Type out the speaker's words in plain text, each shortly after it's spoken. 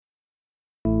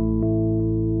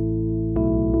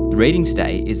The reading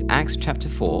today is Acts chapter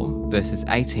 4, verses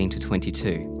 18 to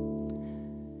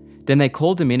 22. Then they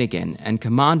called them in again and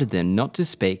commanded them not to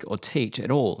speak or teach at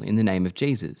all in the name of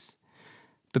Jesus.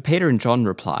 But Peter and John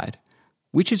replied,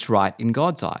 "Which is right in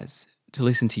God's eyes, to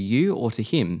listen to you or to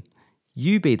him?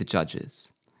 You be the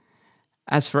judges.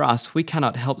 As for us, we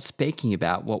cannot help speaking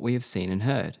about what we have seen and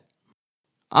heard."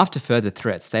 After further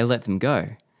threats, they let them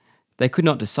go. They could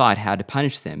not decide how to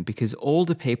punish them because all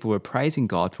the people were praising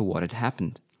God for what had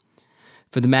happened.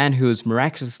 For the man who was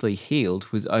miraculously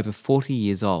healed was over 40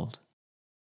 years old.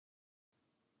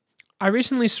 I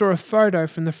recently saw a photo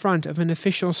from the front of an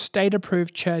official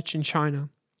state-approved church in China.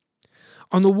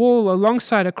 On the wall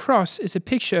alongside a cross is a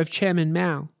picture of Chairman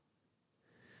Mao.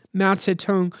 Mao Tse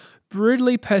Tung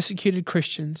brutally persecuted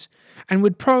Christians and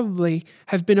would probably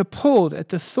have been appalled at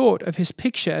the thought of his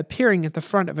picture appearing at the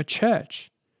front of a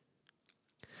church.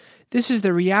 This is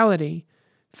the reality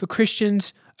for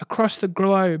Christians across the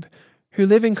globe who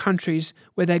live in countries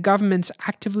where their governments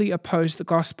actively oppose the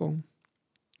gospel.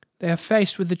 They are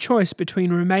faced with the choice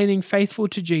between remaining faithful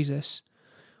to Jesus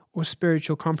or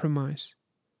spiritual compromise.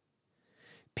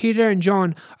 Peter and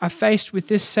John are faced with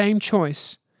this same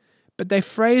choice, but they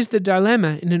phrase the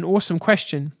dilemma in an awesome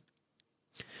question.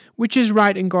 Which is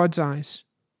right in God's eyes,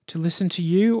 to listen to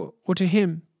you or to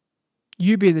him?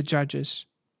 You be the judges.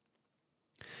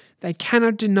 They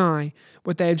cannot deny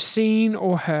what they have seen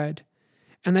or heard,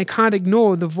 and they can't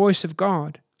ignore the voice of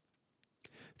God.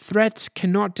 Threats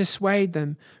cannot dissuade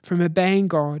them from obeying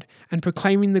God and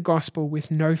proclaiming the gospel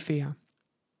with no fear.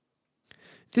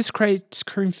 This creates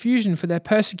confusion for their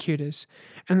persecutors,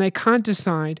 and they can't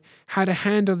decide how to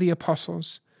handle the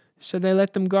apostles, so they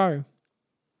let them go.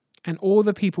 And all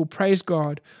the people praise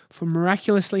God for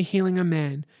miraculously healing a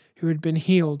man who had been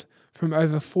healed from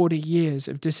over 40 years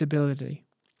of disability.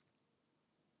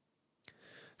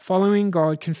 Following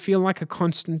God can feel like a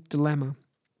constant dilemma.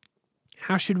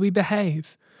 How should we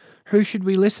behave? Who should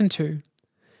we listen to?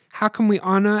 How can we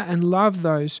honor and love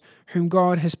those whom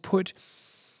God has put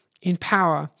in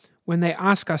power when they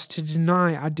ask us to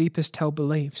deny our deepest held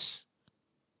beliefs?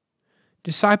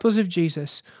 Disciples of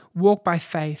Jesus walk by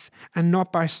faith and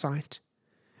not by sight,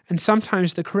 and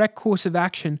sometimes the correct course of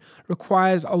action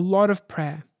requires a lot of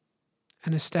prayer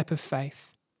and a step of faith.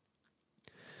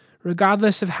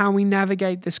 Regardless of how we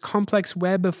navigate this complex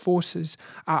web of forces,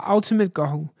 our ultimate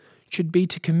goal should be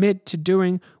to commit to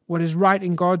doing what is right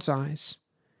in God's eyes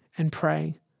and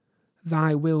pray,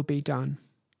 "Thy will be done."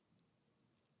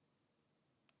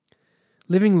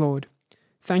 Living Lord,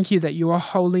 thank you that you are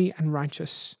holy and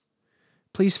righteous.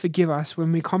 Please forgive us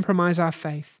when we compromise our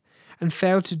faith and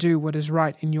fail to do what is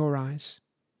right in your eyes.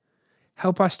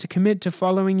 Help us to commit to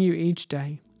following you each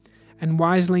day and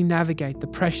wisely navigate the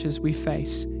pressures we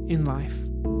face in life.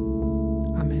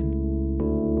 Amen.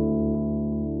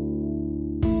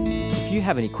 If you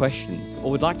have any questions or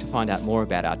would like to find out more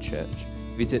about our church,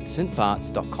 visit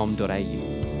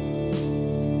stbarts.com.au.